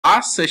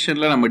Last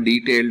செஷன்ல நம்ம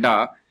டீடைல்டா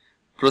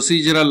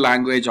procedural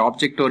language,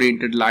 object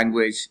oriented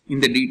language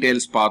இந்த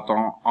details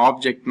பார்த்தோம்.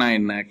 ஆப்ஜெக்ட்னா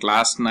என்ன,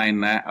 கிளாஸ்னா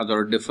என்ன,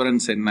 அதோட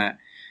டிஃபரன்ஸ் என்ன,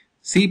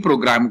 சி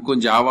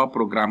ப்ரோக்ராமுக்கும் ஜாவா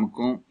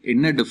ப்ரோக்ராமுக்கும்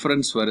என்ன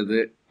டிஃபரன்ஸ் வருது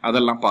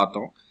அதெல்லாம்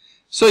பார்த்தோம்.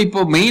 ஸோ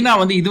இப்போ மெயினா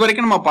வந்து இது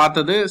வரைக்கும் நம்ம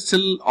பார்த்தது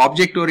ஸ்டில்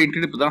ஆப்ஜெக்ட்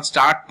ஓரியன்ட் இப்போ தான்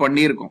ஸ்டார்ட்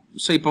பண்ணியிருக்கோம்.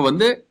 ஸோ இப்போ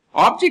வந்து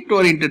ஆப்ஜெக்ட்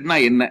ஓரியன்ட்னா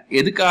என்ன,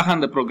 எதுக்காக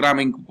அந்த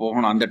ப்ரோக்ராமிங்க்கு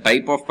போகணும், அந்த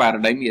டைப் ஆஃப்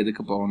பேரடைம்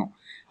எதுக்கு போகணும்,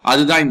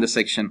 அதுதான் இந்த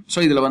செக்ஷன்.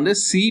 ஸோ இதுல வந்து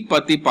சி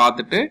பத்தி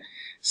பார்த்துட்டு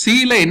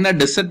சில என்ன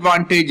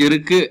டிஸ்அட்வான்டேஜ்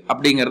இருக்கு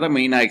அப்படிங்கறத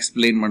மெயினா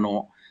எக்ஸ்பிளைன்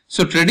பண்ணுவோம்.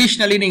 ஸோ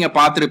ட்ரெடிஷ்னலி நீங்க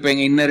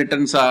பார்த்திருப்பீங்க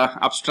இன்ஹெரிட்டன்ஸ்,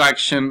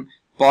 அப்ஸ்ட்ராக்ஷன்,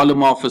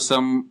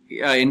 பாலிமார்பிசம்,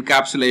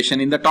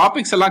 என்கேப்சுலேஷன் இந்த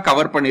டாபிக்ஸ் எல்லாம்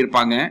கவர்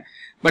பண்ணிருப்பாங்க.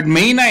 பட்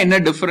மெயினா என்ன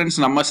டிஃபரன்ஸ்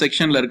நம்ம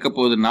செக்ஷன்ல இருக்க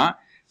போகுதுன்னா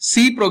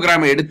சி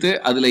ப்ரோக்ராம் எடுத்து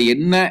அதுல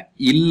என்ன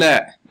இல்ல,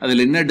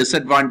 அதுல என்ன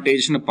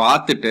டிஸ்அட்வான்டேஜ்னு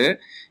பார்த்துட்டு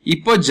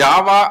இப்போ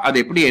ஜாவா அதை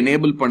எப்படி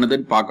எனேபிள்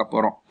பண்ணுதுன்னு பார்க்க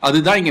போறோம்.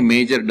 அதுதான் இங்க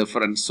மேஜர்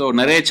டிஃபரன்ஸ். ஸோ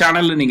நிறைய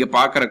சேனல்ல நீங்க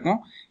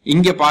பாக்குறக்கும்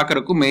இங்க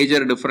பாக்குறக்கும்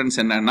மேஜர்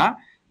டிஃபரன்ஸ் என்னன்னா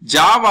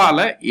ஜாவால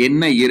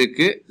என்ன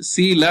இருக்கு,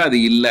 சில அது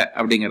இல்ல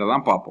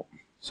அப்படிங்கறதான் பார்ப்போம்.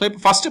 ஸோ இப்போ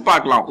ஃபர்ஸ்ட்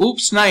பார்க்கலாம்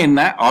ஊப்ஸ்னா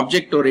என்ன,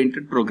 ஆப்ஜெக்ட்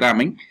ஓரியன்டட்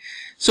ப்ரோக்ராமிங்.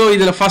 ஸோ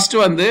இதுல ஃபர்ஸ்ட்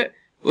வந்து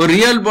ஒரு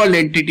ரியல் வேர்ல்ட்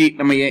என்டிட்டி,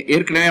 நம்ம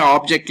ஏற்கனவே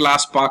ஆப்ஜெக்ட்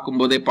கிளாஸ் பார்க்கும்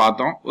போதே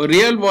பார்த்தோம், ஒரு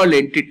ரியல் வேர்ல்ட்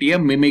என்டிட்டியை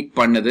மிமிக்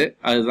பண்ணுது,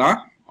 அதுதான்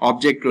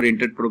ஆப்ஜெக்ட்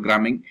ஓரியன்டட்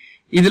ப்ரோக்ராமிங்.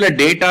 இதுல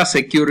டேட்டா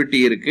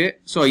செக்யூரிட்டி இருக்கு.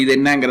 ஸோ இது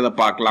என்னங்கிறத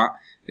பார்க்கலாம்.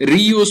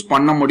 ரீயூஸ்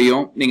பண்ண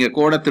முடியும், நீங்க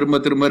கோடை திரும்ப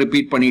திரும்ப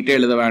ரிப்பீட் பண்ணிட்டே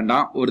எழுத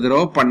வேண்டாம், ஒரு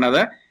தடவை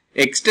பண்ணதை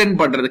எக்ஸ்டெண்ட்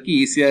பண்றதுக்கு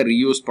ஈஸியா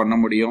ரீயூஸ் பண்ண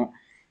முடியும்.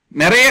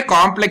 நிறைய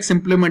காம்ப்ளெக்ஸ்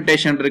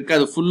இம்ப்ளிமெண்டேஷன் இருக்கு,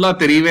 அது ஃபுல்லா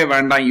தெரியவே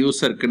வேண்டாம்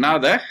யூசருக்குன்னா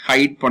அதை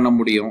ஹைட் பண்ண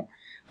முடியும்.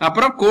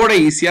 அப்புறம் கோடை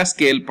ஈஸியா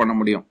ஸ்கேல் பண்ண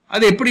முடியும்.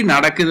 அது எப்படி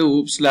நடக்குது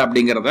ஊப்ஸ்ல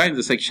அப்படிங்கறத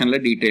இந்த செக்ஷன்ல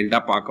டீடைல்டா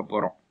பார்க்க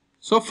போறோம்.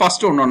 ஸோ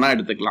ஃபர்ஸ்ட் ஒன்னொன்னா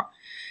எடுத்துக்கலாம்.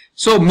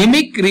 So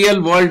mimic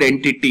real world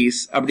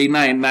entities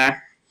அப்படின்னா என்ன,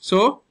 ஸோ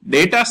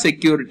டேட்டா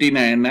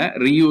செக்யூரிட்டினா என்ன,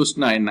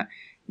 ரீயூஸ்னா என்ன,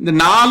 இந்த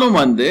நாலும்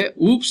வந்து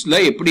ஊப்ஸ்ல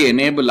எப்படி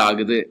எனேபிள்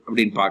ஆகுது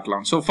அப்படின்னு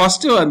பார்க்கலாம். ஸோ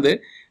ஃபர்ஸ்ட் வந்து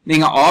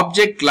நீங்க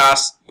ஆப்ஜெக்ட்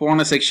கிளாஸ்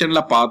போன செக்ஷன்ல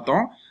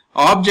பார்த்தோம்.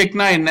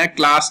 ஆப்ஜெக்ட்னா என்ன,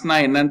 கிளாஸ்னா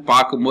என்னன்னு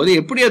பார்க்கும்போது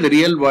எப்படி அது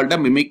ரியல் வேர்ல்ட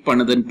மிமிக்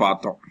பண்ணுதுன்னு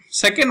பார்த்தோம்.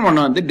 செகண்ட் ஒன்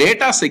வந்து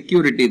டேட்டா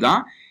செக்யூரிட்டி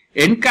தான்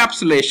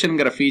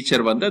என்கேப்சுலேஷன்ங்கிற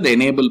ஃபீச்சர் வந்து அதை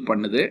எனேபிள்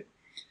பண்ணுது.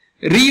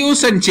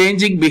 Reuse and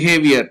changing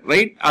behaviour,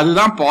 right,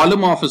 அதுதான்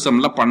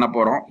பாலிமார்பிசம்ல பண்ண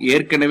போறோம்.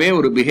 ஏற்கனவே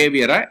ஒரு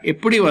பிஹேவியரை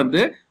எப்படி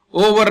வந்து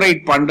ஓவர்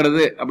ரைட்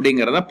பண்றது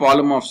அப்படிங்கறத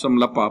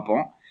பாலிமார்பிசம்ல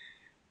பார்ப்போம்.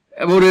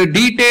 ஒரு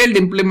டீடைல்டு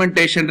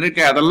இம்ப்ளிமெண்டேஷன்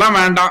இருக்கு, அதெல்லாம்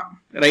வேண்டாம்,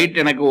 ரைட்,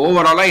 எனக்கு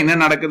ஓவராலா என்ன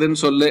நடக்குதுன்னு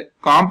சொல்லு,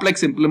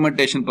 காம்ப்ளெக்ஸ்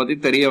இம்ப்ளிமெண்டேஷன் பத்தி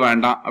தெரிய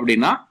வேண்டாம்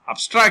அப்படின்னா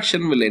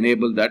அப்ஸ்ட்ராக்ஷன் வில்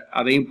எனேபிள் தட்,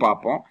 அதையும்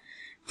பார்ப்போம்.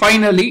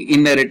 ஃபைனலி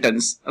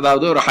இன்ஹெரிட்டன்ஸ்,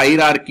 அதாவது ஒரு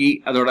ஹைரார்கி,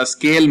 அதோட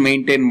ஸ்கேல்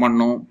மெயின்டைன்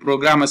பண்ணணும்,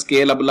 ப்ரோக்ராம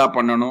ஸ்கேலபிளா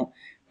பண்ணணும்,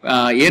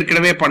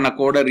 ஏற்கனவே பண்ண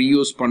கோட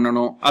ரீயூஸ்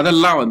பண்ணணும்,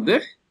 அதெல்லாம் வந்து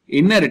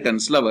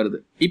இன்ஹெரிட்டன்ஸ்ல வருது.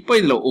 இப்போ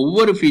இதுல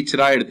ஒவ்வொரு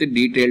ஃபீச்சரா எடுத்து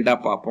டீடைல்டா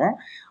பார்ப்போம்.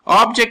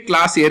 ஆப்ஜெக்ட்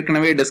கிளாஸ்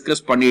ஏற்கனவே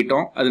டிஸ்கஸ்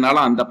பண்ணிட்டோம், அதனால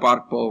அந்த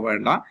பார்ட் போக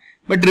வேண்டாம்.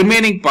 பட்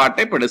ரிமைனிங்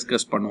பார்ட்டை இப்போ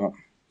டிஸ்கஸ் பண்ணுவோம்.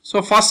 ஸோ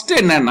ஃபர்ஸ்ட்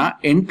என்னன்னா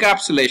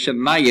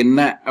என்கேப்சுலேஷன்னா என்ன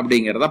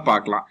அப்படிங்கிறத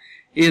பார்க்கலாம்.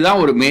 இதுதான்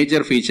ஒரு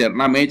மேஜர் ஃபீச்சர்.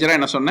 நான் மேஜரா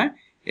என்ன சொன்னேன்,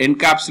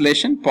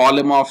 encapsulation,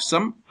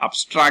 polymorphism,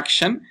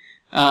 abstraction,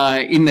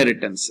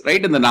 inheritance,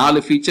 right, இந்த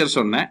 4 ஃபீச்சர்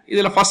சொன்னேன்.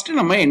 இதுல ஃபர்ஸ்ட்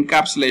நம்ம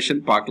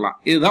என்கேப்சுலேஷன் பார்க்கலாம்.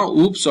 இதுதான்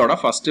ஊப்ஸோட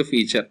first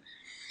feature.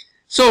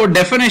 So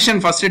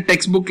definition first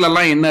text புக்ல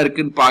எல்லாம் என்ன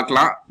இருக்குன்னு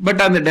பார்க்கலாம்.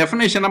 பட் அந்த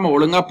டெஃபினேஷன் நம்ம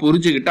ஒழுங்கா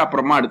புரிஞ்சுக்கிட்டு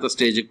அப்புறமா அடுத்த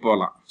ஸ்டேஜுக்கு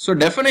போகலாம். ஸோ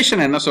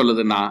டெஃபினேஷன் என்ன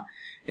சொல்லுதுன்னா,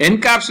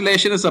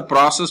 encapsulation is a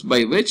process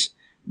by which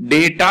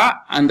data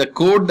and the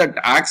code that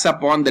acts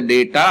upon the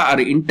data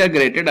are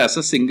integrated as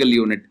a single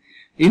unit.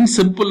 In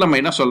simple நம்ம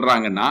என்ன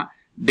சொல்றாங்கன்னா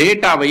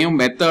டேட்டாவையும்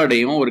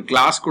மெத்தடையும் ஒரு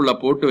கிளாஸ்க்குள்ள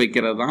போட்டு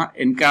வைக்கிறது தான்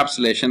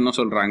என்கேப்சுலேஷன்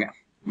சொல்றாங்க.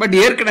 பட்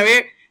ஏற்கனவே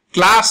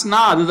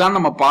கிளாஸ்னா அதுதான்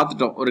நம்ம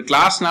பார்த்துட்டோம். ஒரு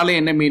கிளாஸ்னால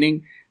என்ன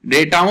மீனிங்,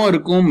 டேட்டாவும்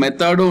இருக்கும்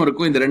மெத்தடும்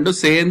இருக்கும், இந்த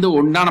ரெண்டும் சேர்ந்து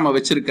ஒன்னா நம்ம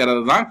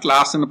வச்சிருக்கிறது தான்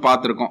கிளாஸ்ன்னு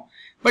பார்த்திருக்கோம்.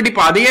 பட்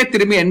இப்போ அதையே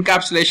திரும்பி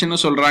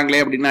என்கேப்சுலேஷன்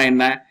சொல்றாங்களே அப்படின்னா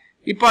என்ன,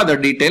 இப்போ அதை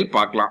டீடைல்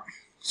பார்க்கலாம்.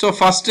 ஸோ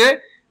ஃபர்ஸ்ட்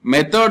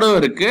மெத்தடும்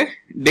இருக்கு,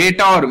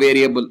 டேட்டா ஒரு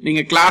வேரியபிள்.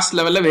 நீங்க கிளாஸ்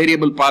லெவல்ல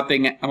வேரியபிள்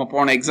பார்த்தீங்க, நம்ம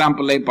போன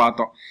எக்ஸாம்பிள்லயும்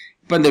பார்த்தோம்.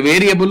 இப்ப இந்த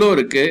வேரியபிளும்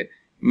இருக்கு,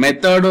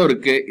 மெத்தடும்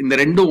இருக்கு, இந்த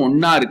ரெண்டும்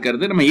ஒன்னா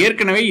இருக்கிறது நம்ம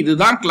ஏற்கனவே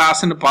இதுதான்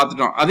கிளாஸ்ன்னு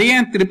பார்த்துட்டோம். அதையே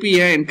திருப்பி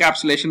ஏன்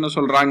என்கேப்சுலேஷன்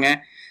சொல்றாங்க.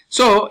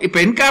 சோ இப்ப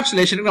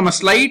என்கேப்சுலேஷனுக்கு நம்ம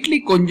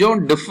ஸ்லைட்லி கொஞ்சம்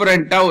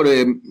டிஃபரெண்டா ஒரு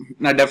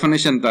நான்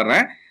டெஃபினிஷன்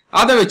தர்றேன்,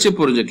 அதை வச்சு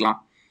புரிஞ்சுக்கலாம்.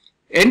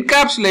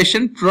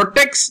 Encapsulation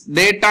protects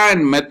data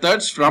and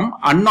methods from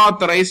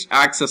unauthorized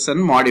access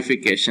and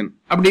modification.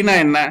 அப்படின்னா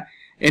என்ன,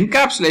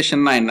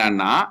 என்கேப்சுலேஷன்னா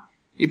என்னன்னா,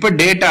 இப்ப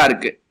டேட்டா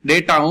இருக்கு,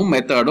 டேட்டாவும்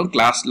மெத்தடும்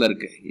கிளாஸ்ல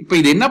இருக்கு. இப்ப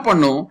இது என்ன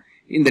பண்ணும்,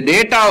 இந்த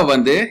டேட்டாவை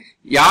வந்து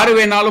யாரு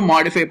வேணாலும்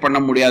மாடிஃபை பண்ண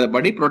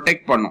முடியாதபடி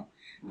ப்ரொடெக்ட் பண்ணும்.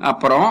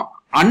 அப்புறம்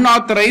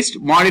அன்ஆத்தரைஸ்ட்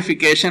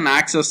மாடிஃபிகேஷன்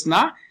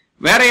ஆக்சஸ்னா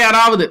வேற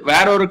யாராவது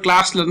வேற ஒரு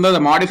கிளாஸ்ல இருந்து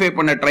அதை மாடிஃபை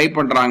பண்ண ட்ரை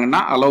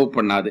பண்றாங்கன்னா அலோவ்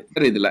பண்ணாது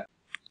இதுல.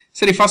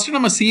 சரி, ஃபர்ஸ்ட்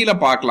நம்ம சில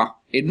பார்க்கலாம்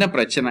என்ன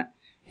பிரச்சனை,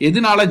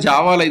 எதனால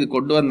ஜாவால இது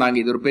கொண்டு வந்தாங்க,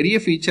 இது ஒரு பெரிய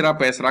ஃபீச்சரா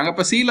பேசுறாங்க.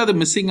 அப்ப சில அது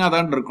மிஸ்ஸிங்கா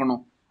தான்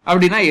இருக்கணும்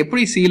அப்படின்னா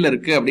எப்படி சில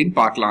இருக்கு அப்படின்னு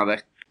பார்க்கலாம் அதை.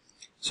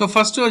 ஸோ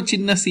ஃபர்ஸ்ட் ஒரு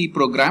சின்ன சி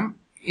ப்ரோக்ராம்.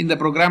 இந்த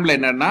ப்ரோக்ராம்ல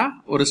என்னன்னா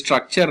ஒரு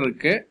ஸ்ட்ரக்சர்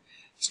இருக்கு.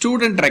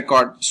 ஸ்டூடெண்ட்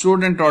ரெக்கார்ட்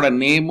ஸ்டூடெண்டோட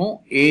நேமும்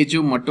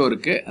ஏஜும் மட்டும்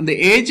இருக்கு. அந்த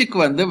ஏஜுக்கு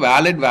வந்து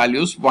வேலிட்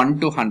வேல்யூஸ் 1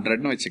 to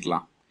 100ன்னு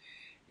வச்சுக்கலாம்.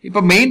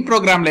 இப்போ மெயின்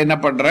ப்ரோக்ராம்ல என்ன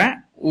பண்றேன்,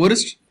 ஒரு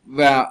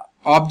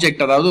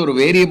ஆப்ஜெக்ட் அதாவது ஒரு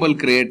வேரியபிள்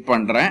கிரியேட்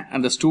பண்றேன்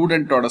அந்த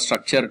ஸ்டூடெண்டோட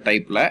ஸ்ட்ரக்சர்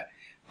டைப்ல.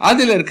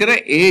 அதுல இருக்கிற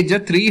ஏஜை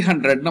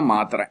 300ன்னு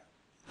மாத்துறேன்.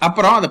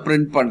 அப்புறம் அதை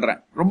பிரிண்ட் பண்றேன்.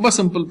 ரொம்ப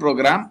சிம்பிள்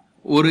ப்ரோக்ராம்,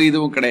 ஒரு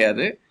இதுவும்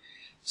கிடையாது.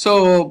 ஸோ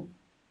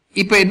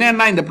இப்போ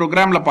என்னன்னா இந்த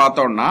ப்ரோக்ராம்ல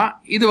பார்த்தோம்னா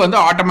இது வந்து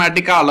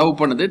ஆட்டோமேட்டிக்கா அலோவ்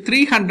பண்ணுது.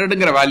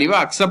 300ங்கிற வேல்யூவை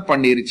அக்செப்ட்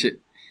பண்ணிருச்சு.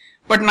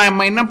 பட்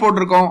நம்ம என்ன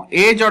போட்டிருக்கோம்,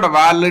 ஏஜோட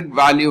வேலிட்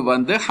வேல்யூ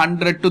வந்து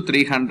 100 to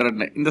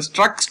 300. இந்த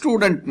ஸ்ட்ரக்ட்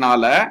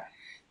ஸ்டூடெண்ட்னால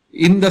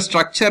இந்த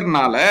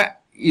ஸ்ட்ரக்சர்னால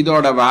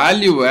இதோட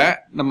வேல்யூவை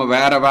நம்ம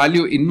வேற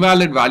வேல்யூ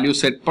இன்வாலிட் வேல்யூ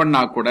செட்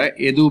பண்ணா கூட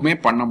எதுவுமே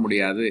பண்ண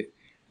முடியாது.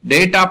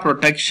 டேட்டா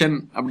ப்ரொடெக்ஷன்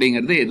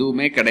அப்படிங்கிறது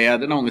எதுவுமே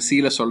கிடையாதுன்னு அவங்க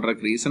சீல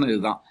சொல்றதுக்கு ரீசன்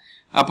இதுதான்.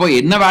 அப்போ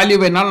என்ன வேல்யூ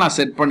வேணாலும் நான்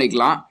செட்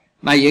பண்ணிக்கலாம்.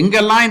 நான்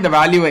எங்கெல்லாம் இந்த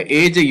வேல்யூவை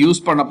ஏஜை யூஸ்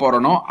பண்ண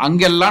போறேனோ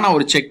அங்கெல்லாம் நான்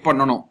ஒரு செக்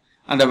பண்ணணும்.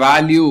 அந்த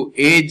value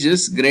age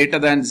is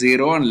greater than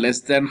 0 and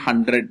less than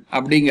 100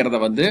 அப்படிங்கிறத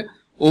வந்து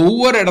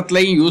ஒவ்வொரு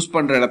இடத்துலையும் யூஸ்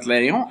பண்ற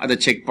இடத்துலையும் அதை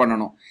செக்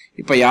பண்ணணும்.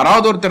 இப்ப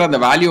யாராவது ஒருத்தர் அந்த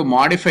வேல்யூ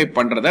மாடிஃபை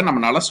பண்றதை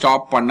நம்மளால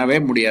ஸ்டாப் பண்ணவே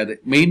முடியாது.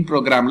 மெயின்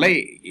ப்ரோக்ராம்ல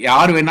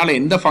யார் வேணாலும்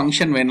எந்த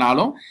ஃபங்க்ஷன்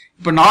வேணாலும்,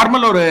 இப்ப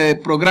நார்மல் ஒரு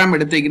ப்ரோக்ராம்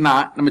எடுத்தீங்கன்னா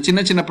நம்ம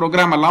சின்ன சின்ன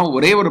ப்ரோக்ராம் எல்லாம்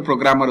ஒரே ஒரு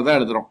ப்ரோக்ராமர் தான்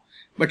எழுதுறோம்.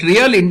 பட்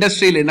ரியல்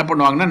இண்டஸ்ட்ரியில் என்ன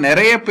பண்ணுவாங்கன்னா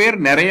நிறைய பேர்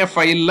நிறைய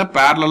ஃபைல்ல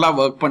பேரலா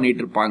ஒர்க்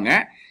பண்ணிட்டு இருப்பாங்க.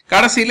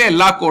 கடைசியில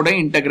எல்லா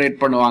கோடையும் இன்டகிரேட்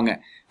பண்ணுவாங்க.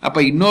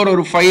 அப்ப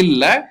இன்னொரு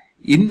ஃபைல்ல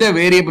இந்த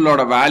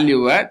வேரியபிளோட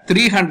வேல்யூவை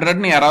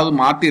 300ன்னு யாராவது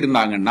மாத்தி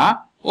இருந்தாங்கன்னா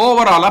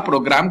ஓவராலா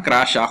ப்ரோக்ராம்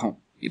கிராஷ் ஆகும்.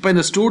 இப்ப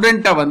இந்த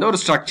ஸ்டூடெண்ட்டை வந்து ஒரு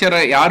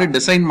ஸ்ட்ரக்சரை யாரு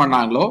டிசைன்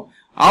பண்ணாங்களோ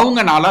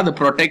அவங்கனால அதை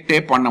ப்ரொடெக்டே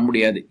பண்ண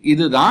முடியாது.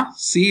 இதுதான்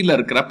சில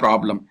இருக்கிற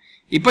ப்ராப்ளம்.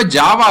 இப்ப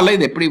ஜாவால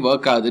இது எப்படி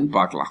ஒர்க் ஆகுதுன்னு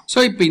பார்க்கலாம். ஸோ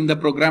இப்போ இந்த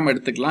ப்ரோக்ராம்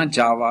எடுத்துக்கலாம்.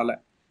 ஜாவால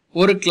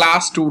ஒரு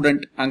கிளாஸ்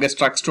ஸ்டூடெண்ட், அங்க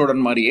ஸ்ட்ரக்ட்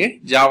ஸ்டூடெண்ட் மாதிரியே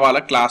ஜாவால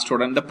கிளாஸ்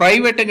ஸ்டூடெண்ட். இந்த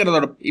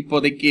பிரைவேட்டுங்கிறதோட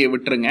இப்போதைக்கு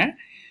விட்டுருங்க.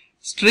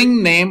 ஸ்ட்ரிங்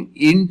நேம்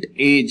இன்ட்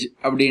ஏஜ்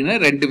அப்படின்னு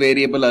 2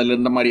 வேரியபிள் அதுல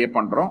இருந்த மாதிரியே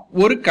பண்றோம்.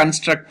 ஒரு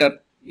கன்ஸ்ட்ரக்டர்,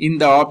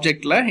 இந்த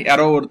ஆப்ஜெக்ட்ல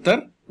யாரோ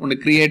ஒருத்தர் ஒன்று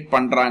கிரியேட்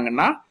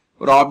பண்றாங்கன்னா,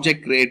 ஒரு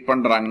ஆப்ஜெக்ட் கிரியேட்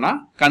பண்றாங்கன்னா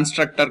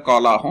கன்ஸ்ட்ரக்டர்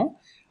கால் ஆகும்.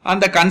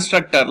 அந்த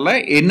கன்ஸ்ட்ரக்டர்ல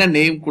என்ன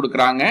நேம்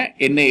கொடுக்குறாங்க,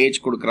 என்ன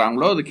ஏஜ்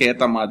கொடுக்குறாங்களோ அதுக்கு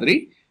ஏத்த மாதிரி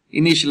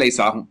இனிஷியலைஸ்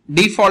ஆகும்.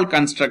 டிஃபால்ட்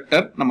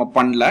கன்ஸ்ட்ரக்டர் நம்ம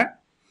பண்ணல.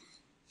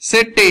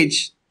 செட் ஏஜ்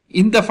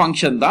இந்த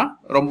ஃபங்க்ஷன் தான்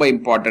ரொம்ப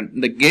இம்பார்ட்டன்ட்.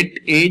 இந்த கெட்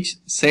ஏஜ்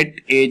செட்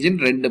ஏஜ்னு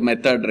 2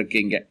 மெத்தட்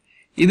இருக்கீங்க.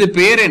 இது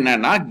பேர்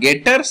என்னன்னா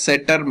கெட்டர்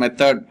செட்டர்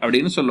மெத்தட்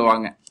அப்படின்னு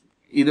சொல்லுவாங்க.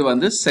 இது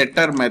வந்து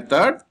செட்டர்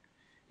மெத்தட்,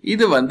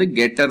 இது வந்து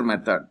கெட்டர்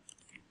மெத்தட்.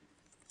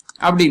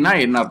 அப்படின்னா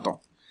என்ன அர்த்தம்?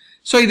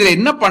 சோ இதுல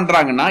என்ன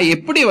பண்றாங்கன்னா,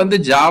 எப்படி வந்து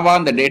ஜாவா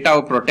அந்த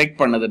டேட்டாவை ப்ரொடெக்ட்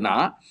பண்ணுதுன்னா,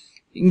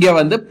 இங்க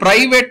வந்து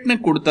பிரைவேட்னு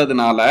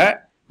கொடுத்ததுனால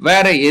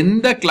வேற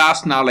எந்த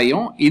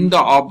கிளாஸ்னாலையும் இந்த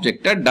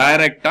ஆப்ஜெக்டை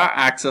டைரக்டா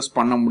ஆக்சஸ்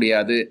பண்ண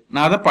முடியாது.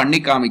 நான் அதை பண்ணி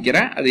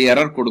காமிக்கிறேன், அது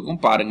எரர்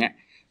கொடுக்கும் பாருங்க.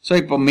 ஸோ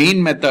இப்போ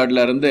மெயின்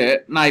மெத்தட்ல இருந்து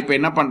நான் இப்போ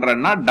என்ன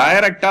பண்றேன்னா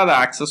டைரக்டா அதை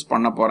ஆக்சஸ்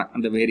பண்ண போறேன்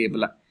அந்த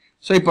வேரியபிளை.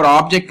 ஸோ இப்போ ஒரு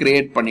ஆப்ஜெக்ட்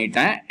கிரியேட்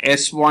பண்ணிட்டேன்,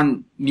 S1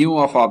 நியூ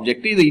ஆஃப்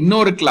ஆப்ஜெக்ட். இது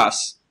இன்னொரு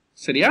கிளாஸ்,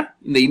 சரியா?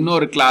 இந்த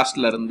இன்னொரு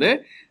கிளாஸ்ல இருந்து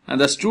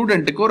அந்த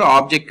ஸ்டூடெண்ட்டுக்கு ஒரு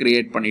ஆப்ஜெக்ட்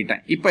கிரியேட்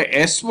பண்ணிட்டேன். இப்போ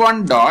S1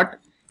 dot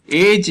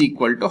age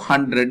equal to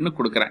 100ன்னு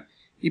கொடுக்குறேன்.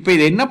 இப்போ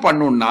இது என்ன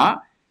பண்ணும்னா,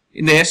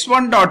 இந்த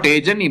S1 டாட்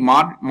ஏஜை நீ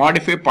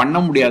மாடிஃபை பண்ண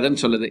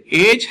முடியாதுன்னு சொல்லுது.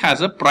 Age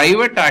has a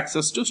private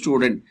access to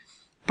student.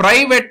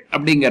 Private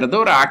அப்படிங்கிறது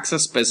ஒரு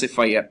ஆக்சஸ்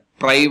ஸ்பெசிஃபையர்.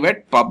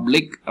 பிரைவேட்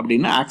பப்ளிக்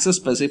அப்படின்னு ஆக்சஸ்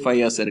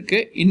ஸ்பெசிஃபையர்ஸ் இருக்கு.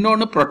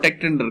 இன்னொன்னு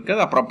ப்ரொடெக்டட் இருக்கு,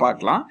 அப்புறம்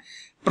பார்க்கலாம்.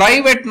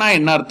 பிரைவேட்னா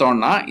என்ன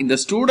அர்த்தம்னா, இந்த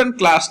ஸ்டூடெண்ட்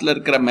கிளாஸ்ல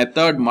இருக்கிற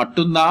மெத்தட்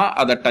மட்டும்தான்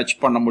அதை டச்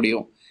பண்ண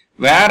முடியும்.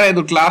 வேற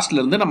எது கிளாஸ்ல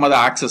இருந்து நம்ம அதை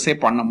ஆக்சஸே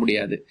பண்ண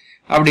முடியாது.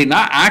 அப்படின்னா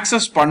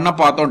ஆக்சஸ் பண்ண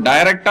பார்த்தோம்,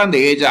 டைரக்டா அந்த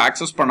ஏஜை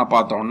ஆக்சஸ் பண்ண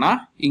பார்த்தோம்னா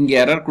இங்க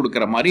எரர்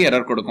கொடுக்குற மாதிரி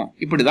எரர் கொடுக்கும்.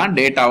 இப்படிதான்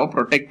டேட்டாவை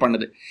ப்ரொடெக்ட்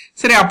பண்ணுது.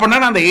 சரி, அப்படின்னா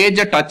நான் அந்த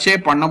ஏஜை டச்சே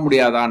பண்ண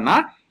முடியாதான்னா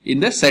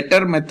இந்த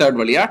செட்டர் மெத்தட்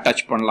வழியா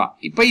டச் பண்ணலாம்.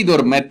 இப்ப இது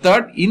ஒரு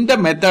மெத்தட். இந்த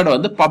மெத்தட்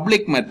வந்து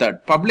பப்ளிக் மெத்தட்.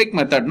 பப்ளிக்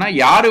மெத்தட்னா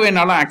யாரு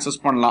வேணாலும்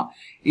ஆக்சஸ் பண்ணலாம்.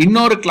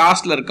 இன்னொரு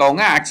கிளாஸ்ல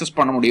இருக்கவங்க ஆக்சஸ்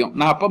பண்ண முடியும்.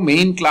 நான் அப்ப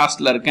மெயின்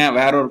கிளாஸ்ல இருக்கேன்,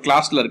 வேற ஒரு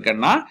கிளாஸ்ல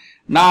இருக்கேன்னா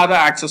நான் அதை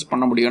ஆக்சஸ்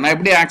பண்ண முடியும். நான்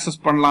எப்படி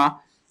ஆக்சஸ் பண்ணலாம்?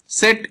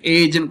 செட்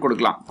ஏஜ்னு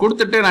கொடுக்கலாம்.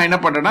 கொடுத்துட்டு நான் என்ன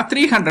பண்றேன்னா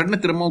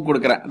 300ன்னு திரும்பவும்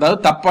கொடுக்குறேன், அதாவது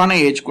தப்பான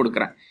ஏஜ்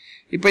கொடுக்குறேன்.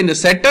 இப்ப இந்த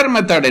செட்டர்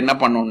மெத்தட் என்ன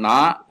பண்ணும்னா,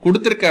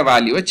 கொடுத்திருக்க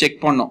வேல்யூவை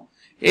செக் பண்ணும்.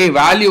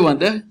 வேல்யூ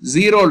வந்து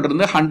 0ல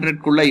இருந்து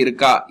 100க்குள்ள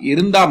இருக்கா,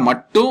 இருந்தா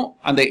மட்டும்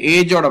அந்த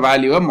ஏஜோட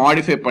வேல்யூவை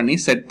மாடிஃபை பண்ணி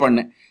செட்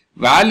பண்ணு.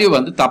 வேல்யூ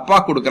வந்து தப்பா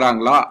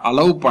கொடுக்குறாங்களா,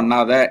 அலோவ்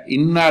பண்ணாத,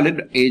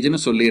 இன்வாலிட் ஏஜ்னு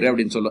சொல்லிடு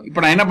அப்படின்னு சொல்லும்.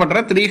 இப்போ நான் என்ன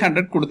பண்றேன்,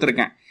 300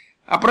 கொடுத்துருக்கேன்.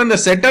 அப்புறம் இந்த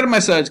செட்டர்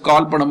மெசேஜ்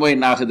கால் பண்ணும்போது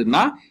என்ன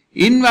ஆகுதுன்னா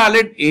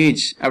இன்வாலிட்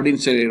ஏஜ்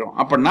அப்படின்னு சொல்லிடும்.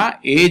 அப்படின்னா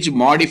ஏஜ்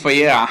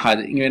மாடிஃபையே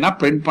ஆகாது. இங்க வேணா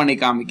பிரிண்ட் பண்ணி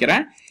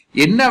காமிக்கிறேன்.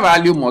 என்ன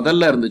வேல்யூ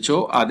முதல்ல இருந்துச்சோ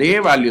அதே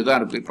வேல்யூ தான்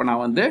இருக்கு. இப்போ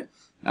நான் வந்து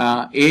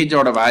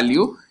ஏஜோட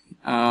value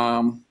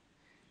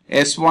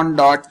S1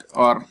 dot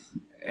R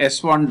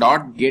S1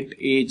 dot get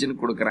ஏஜ்னு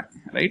கொடுக்குறேன்.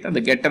 ரைட், அந்த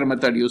கெட்டர்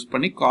மெத்தட் யூஸ்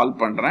பண்ணி கால்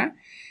பண்றேன்.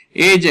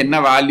 ஏஜ் என்ன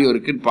வேல்யூ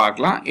இருக்குன்னு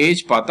பார்க்கலாம்.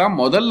 ஏஜ் பார்த்தா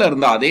முதல்ல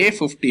இருந்த அதே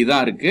 50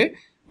 தான் இருக்கு,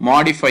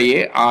 மாடிஃபையே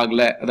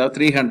ஆகல, அதாவது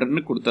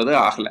 300ன்னு கொடுத்தது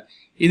ஆகல.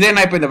 இதே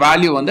நான் இப்போ இந்த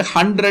வேல்யூ வந்து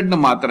 100ன்னு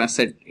மாத்துறேன்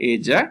செட்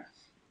ஏஜை.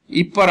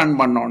 இப்போ ரன்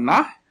பண்ணோம்னா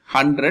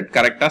 100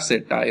 கரெக்டா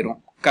செட் ஆயிரும்.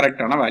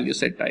 கரெக்டான வேல்யூ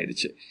செட்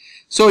ஆயிருச்சு.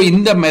 ஸோ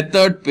இந்த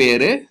மெத்தட்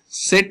பேரு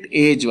செட்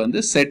ஏஜ் வந்து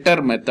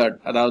செட்டர் மெத்தட்.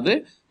 அதாவது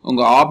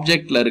உங்க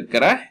ஆப்ஜெக்ட்ல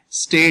இருக்கிற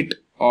ஸ்டேட்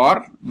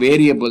ஆர்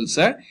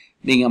வேரியபிள்ஸை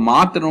நீங்க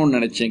மாத்தணும்னு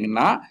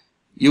நினைச்சீங்கன்னா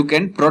யூ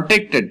கேன்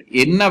ப்ரொடெக்டட்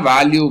என்ன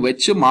வேல்யூ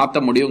வச்சு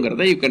மாத்த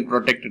முடியுங்கிறத யூ கேன்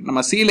ப்ரொடெக்டட்.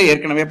 நம்ம சீல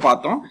ஏற்கனவே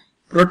பார்த்தோம்,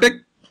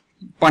 ப்ரொடெக்ட்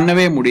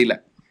பண்ணவே முடியல.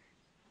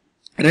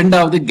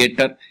 ரெண்டாவது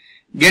கெட்டர்.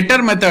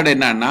 கெட்டர் மெத்தட்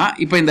என்னன்னா,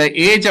 இப்ப இந்த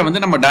ஏஜை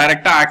வந்து நம்ம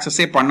டைரக்டா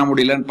ஆக்சஸே பண்ண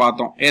முடியலன்னு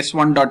பார்த்தோம்.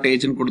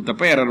 s1.age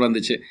கொடுத்தப்ப எரர்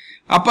வந்துச்சு.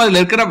 அப்ப அதுல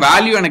இருக்கிற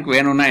வேல்யூ எனக்கு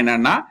வேணும்னா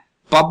என்னன்னா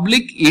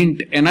பப்ளிக்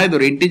இன்ட், ஏன்னா இது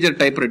ஒரு இன்டிஜர்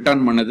டைப்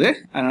ரிட்டர்ன் பண்ணுது,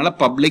 அதனால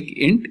பப்ளிக்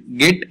இன்ட்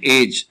கெட்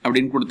ஏஜ்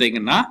அப்படின்னு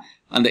கொடுத்தீங்கன்னா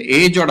அந்த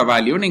ஏஜோட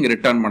வேல்யூ நீங்க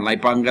ரிட்டர்ன் பண்ணலாம்.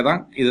 இப்ப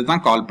அங்கதான்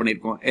இதுதான் கால்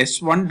பண்ணிருக்கோம்.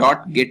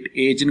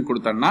 s1.getAge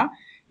கொடுத்தோம்னா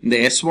இந்த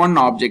s1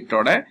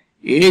 ஆப்ஜெக்டோட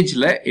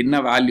ஏஜ்ல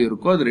என்ன வேல்யூ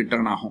இருக்கோ அது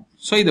ரிட்டர்ன் ஆகும்.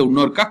 ஸோ இதை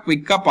இன்னொருக்கா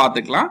குவிக்கா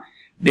பார்த்துக்கலாம்.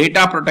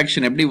 டேட்டா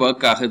ப்ரொடெக்ஷன் எப்படி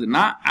ஒர்க்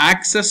ஆகுதுன்னா,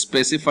 ஆக்சஸ்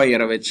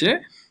ஸ்பெசிஃபையரை வச்சு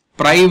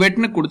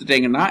பிரைவேட்னு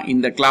கொடுத்துட்டீங்கன்னா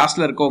இந்த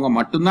கிளாஸ்ல இருக்கவங்க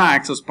மட்டும்தான்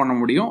ஆக்சஸ் பண்ண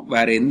முடியும்,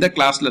 வேற எந்த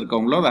கிளாஸ்ல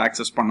இருக்கவங்களோ அதை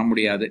ஆக்சஸ் பண்ண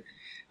முடியாது.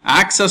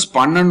 ஆக்சஸ்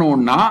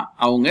பண்ணணும்னா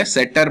அவங்க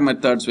செட்டர்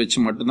மெத்தட்ஸ் வச்சு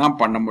மட்டும்தான்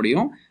பண்ண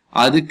முடியும்.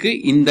 அதுக்கு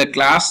இந்த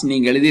கிளாஸ்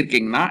நீங்க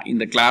எழுதியிருக்கீங்கன்னா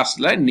இந்த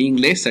கிளாஸ்ல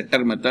நீங்களே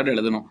செட்டர் மெத்தட்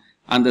எழுதணும்.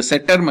 அந்த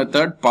செட்டர்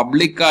மெத்தட்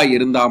பப்ளிக்கா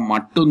இருந்தா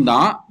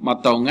மட்டும்தான்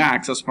மற்றவங்க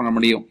ஆக்சஸ் பண்ண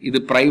முடியும். இது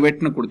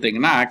பிரைவேட்னு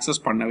கொடுத்தீங்கன்னா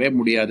ஆக்சஸ் பண்ணவே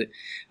முடியாது.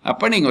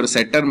 அப்ப நீங்க ஒரு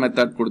செட்டர்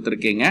மெத்தட்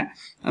கொடுத்துருக்கீங்க.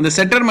 அந்த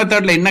செட்டர்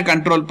மெத்தட்ல என்ன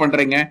கண்ட்ரோல்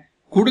பண்றீங்க,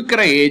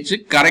 கொடுக்கிற ஏஜ்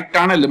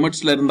கரெக்டான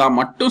லிமிட்ஸ்ல இருந்தா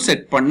மட்டும்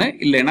செட் பண்ணு,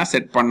 இல்லைன்னா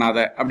செட் பண்ணாத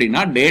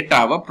அப்படின்னா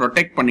டேட்டாவை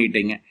ப்ரொடெக்ட்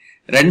பண்ணிட்டீங்க.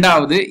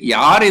 ரெண்டாவது,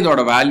 யார்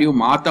இதோட வேல்யூ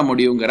மாத்த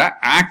முடியுங்கிற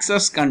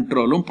ஆக்சஸ்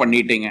கண்ட்ரோலும்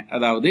பண்ணிட்டீங்க.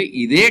 அதாவது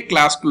இதே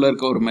கிளாஸ்க்குள்ள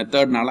இருக்க ஒரு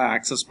மெத்தட்னால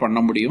ஆக்சஸ் பண்ண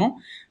முடியும்,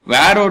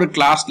 வேற ஒரு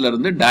கிளாஸ்ல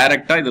இருந்து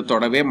டைரக்டா இதை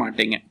தொட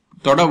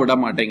விட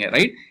மாட்டீங்க.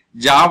 ரைட்?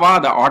 ஜாவா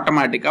அதை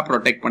ஆட்டோமேட்டிக்கா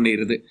ப்ரொடெக்ட்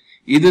பண்ணிடுது.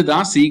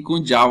 இதுதான்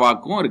சிக்கும்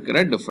ஜாவாக்கும் இருக்கிற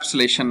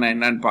டிஃபரன்சியேஷன்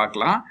என்னன்னு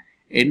பார்க்கலாம்.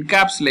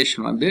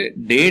 என்கேப்சுலேஷன் வந்து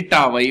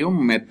டேட்டாவையும்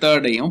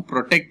மெத்தடையும்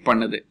ப்ரொடெக்ட்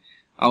பண்ணுது.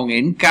 அவங்க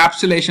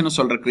என்கேப்சுலேஷன்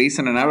சொல்ற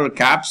ரீசன் என்ன, ஒரு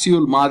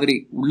கேப்சியூல் மாதிரி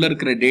உள்ள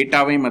இருக்கிற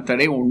டேட்டாவையும்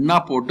மெத்தடையும் ஒன்னா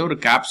போட்டு ஒரு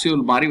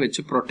கேப்சியூல் மாதிரி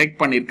வச்சு ப்ரொடெக்ட்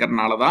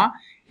பண்ணிருக்கிறதுனாலதான்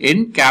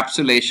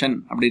என்கேப்சுலேஷன்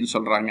அப்படின்னு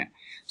சொல்றாங்க.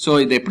 ஸோ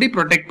இது எப்படி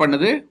ப்ரொடெக்ட்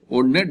பண்ணுது,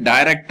 ஒன்னு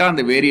டைரக்டா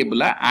அந்த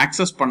வேரியபிளை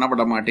ஆக்சஸ் பண்ண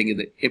விட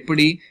மாட்டேங்குது.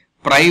 எப்படி,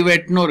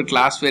 பிரைவேட்னு ஒரு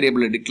கிளாஸ்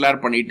வேரியபிளை டிக்ளேர்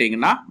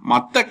பண்ணிட்டீங்கன்னா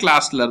மற்ற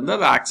கிளாஸ்ல இருந்து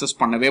அதை ஆக்சஸ்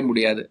பண்ணவே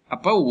முடியாது.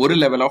 அப்ப ஒரு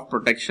லெவல் ஆஃப்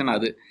ப்ரொடெக்ஷன்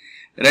அது.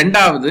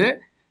 ரெண்டாவது,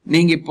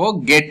 நீங்க இப்போ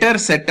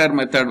கெட்டர் செட்டர்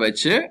மெத்தட்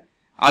வச்சு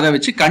அதை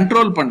வச்சு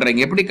கண்ட்ரோல்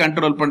பண்றீங்க. எப்படி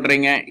கண்ட்ரோல்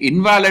பண்றீங்க,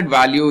 இன்வாலிட்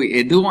வேல்யூ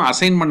எதுவும்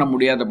அசைன் பண்ண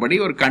முடியாதபடி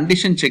ஒரு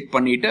கண்டிஷன் செக்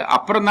பண்ணிட்டு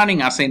அப்புறம் தான்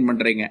நீங்க அசைன்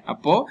பண்றீங்க.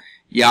 அப்போ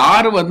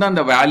யாரு வந்து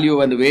அந்த வேல்யூ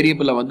அந்த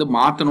வேரியபிளை வந்து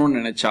மாத்தணும்னு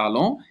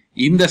நினைச்சாலும்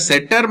இந்த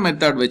செட்டர்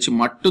மெத்தட் வச்சு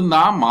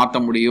மட்டும்தான் மாத்த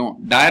முடியும்,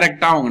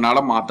 டைரக்டா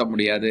அவங்களால மாத்த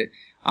முடியாது.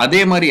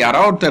 அதே மாதிரி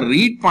யாராவது ஒருத்தர்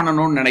ரீட்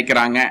பண்ணணும்னு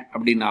நினைக்கிறாங்க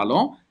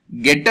அப்படின்னாலும்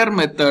கெட்டர்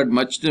மெத்தட்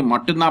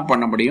மட்டும்தான்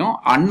பண்ண முடியும்,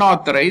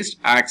 அன்ஆத்தரைஸ்ட்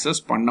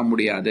ஆக்சஸ் பண்ண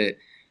முடியாது.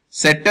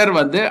 செட்டர்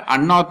வந்து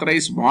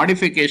அன்ஆத்தரைஸ்ட்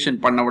மாடிஃபிகேஷன்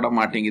பண்ண விட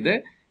மாட்டேங்குது,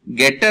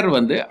 கெட்டர்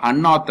வந்து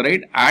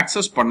அன்ஆத்தரைஸ்ட்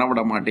ஆக்சஸ் பண்ண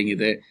விட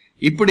மாட்டேங்குது.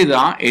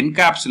 இப்படிதான்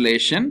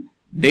என்கேப்சுலேஷன்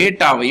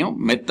டேட்டாவையும்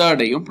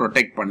மெத்தடையும்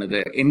ப்ரொடெக்ட் பண்ணுது.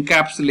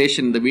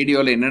 என்கேப்சுலேஷன் இந்த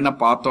வீடியோல என்னென்ன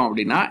பார்த்தோம்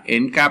அப்படின்னா,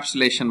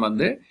 என்கேப்சுலேஷன்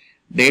வந்து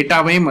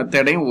டேட்டாவையும்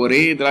மெத்தடையும்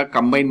ஒரே இதில்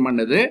கம்பைன்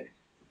பண்ணுது,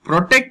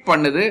 ப்ரொடெக்ட்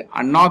பண்ணுது,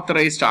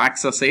 அன்ஆத்தரைஸ்ட்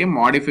ஆக்சஸையும்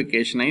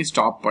மாடிஃபிகேஷனையும்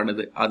ஸ்டாப்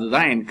பண்ணுது.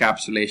 அதுதான்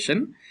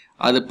என்கேப்சுலேஷன்.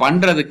 அது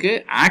பண்றதுக்கு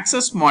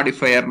ஆக்சஸ்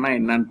மாடிஃபையர்னா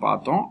என்னன்னு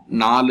பார்த்தோம்.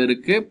 4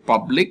 இருக்கு,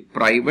 பப்ளிக்,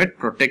 பிரைவேட்,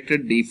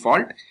 ப்ரொடெக்டட்,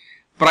 டிஃபால்ட்.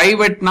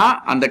 பிரைவேட்னா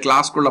அந்த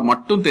கிளாஸ்க்குள்ள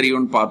மட்டும்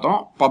தெரியும்னு பார்த்தோம்,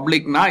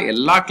 பப்ளிக்னா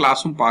எல்லா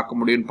கிளாஸும் பார்க்க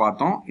முடியும்னு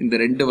பார்த்தோம். இந்த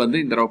ரெண்டு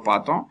வந்து இந்த தடவை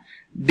பார்த்தோம்.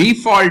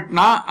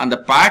 டிஃபால்ட்னா அந்த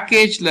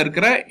பேக்கேஜ்ல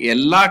இருக்கிற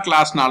எல்லா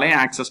கிளாஸ்னாலையும்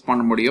ஆக்சஸ்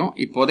பண்ண முடியும்.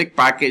 இப்போதைக்கு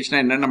பேக்கேஜ்னா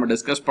என்னன்னு நம்ம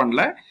டிஸ்கஸ்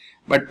பண்ணல,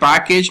 பட்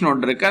பேக்கேஜ்னு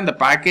ஒன்று இருக்கு, அந்த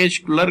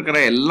பேக்கேஜ்குள்ள இருக்கிற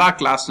எல்லா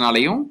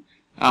கிளாஸ்னாலையும்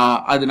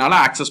அதனால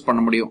ஆக்சஸ் பண்ண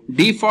முடியும்.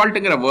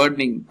 டிஃபால்ட்ங்கிற வேர்ட்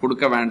நீங்க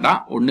கொடுக்க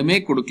வேண்டாம், ஒண்ணுமே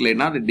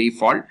கொடுக்கலன்னா அது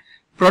டிஃபால்ட்.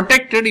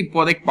 ப்ரொடெக்டட்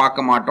இப்போதைக்கு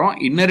பார்க்க மாட்டோம்,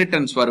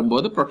 இன்ஹெரிட்டன்ஸ்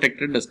வரும்போது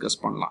ப்ரொடெக்டட் டிஸ்கஸ்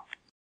பண்ணலாம்.